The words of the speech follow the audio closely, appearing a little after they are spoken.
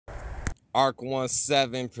Arc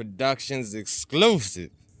 17 Productions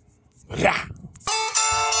exclusive. Rah!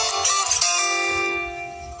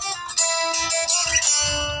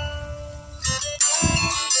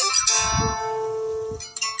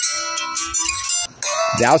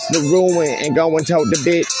 Douse the ruin and go and told the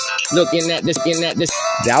bitch. Looking at this.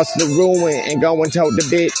 Douse the ruin and go and told the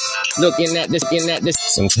bitch. Looking at this.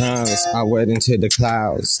 Sometimes I wait into the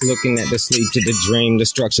clouds, looking at the sleep to the dream, the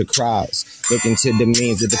structure crowds, looking to the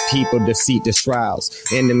means of the people, deceit the shrouds.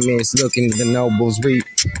 In the midst, looking to the nobles reap,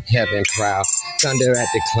 heaven proud. Thunder at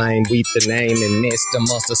the claim, weep the name, and mist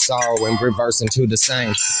amongst the sorrow and reverse into the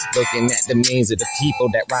same. Looking at the means of the people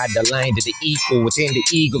that ride the lane to the equal within the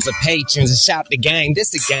eagles of patrons and shout the game.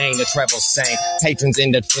 This a game, the treble same. Patrons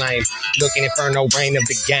in the flame, looking inferno rain of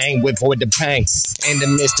the game, with void the pain. In the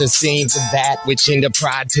midst of scenes of that which in the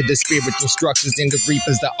pride to the spiritual structures in the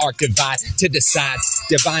reapers, the arc divide to the sides,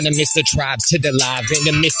 divine amidst the tribes to the live, in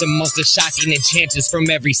the midst of monster shocking enchanters from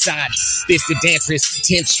every side. This the dancerous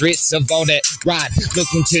temptress of all that ride,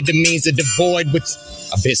 looking to the means of the void with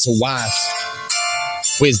abyss of wise.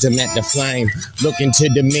 Wisdom at the flame, looking to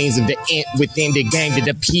the means of the int within the game, to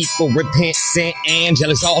the people repent, sent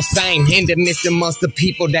angels all same, in the midst amongst the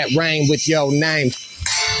people that reign with your name.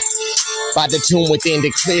 By the tomb within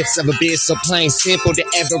the cliffs of abyss, so plain simple to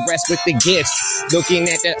ever rest with the gifts. Looking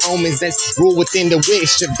at the omens that rule within the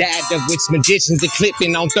wish of that of which magicians are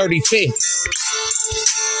clipping on 35th.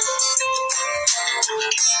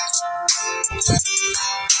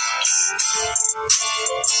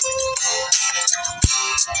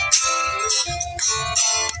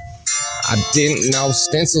 I didn't know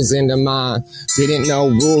stencils in the mind, didn't know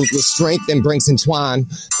rules with strength and brinks entwined,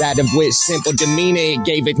 that of which simple demeanor it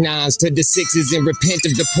gave it nines to the sixes and repent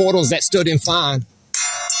of the portals that stood in fine.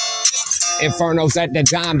 Infernos at the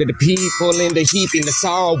dime to the people in the heap, in the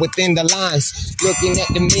sorrow within the lines, looking at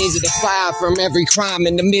the means of the fire from every crime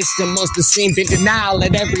in the midst amongst the scene, in denial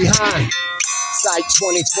at every hind. Sight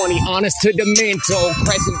 2020, honest to the mental,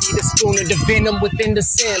 present be the spoon of the venom within the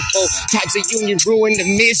simple, types of union ruin the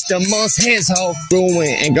midst amongst his whole.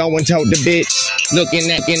 Ruin and go and told the bitch, looking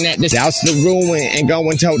at this. Douse the ruin and go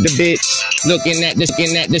and told the bitch, looking at this.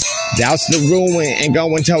 Douse the ruin and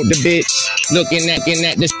go and told the bitch, looking at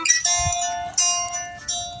this.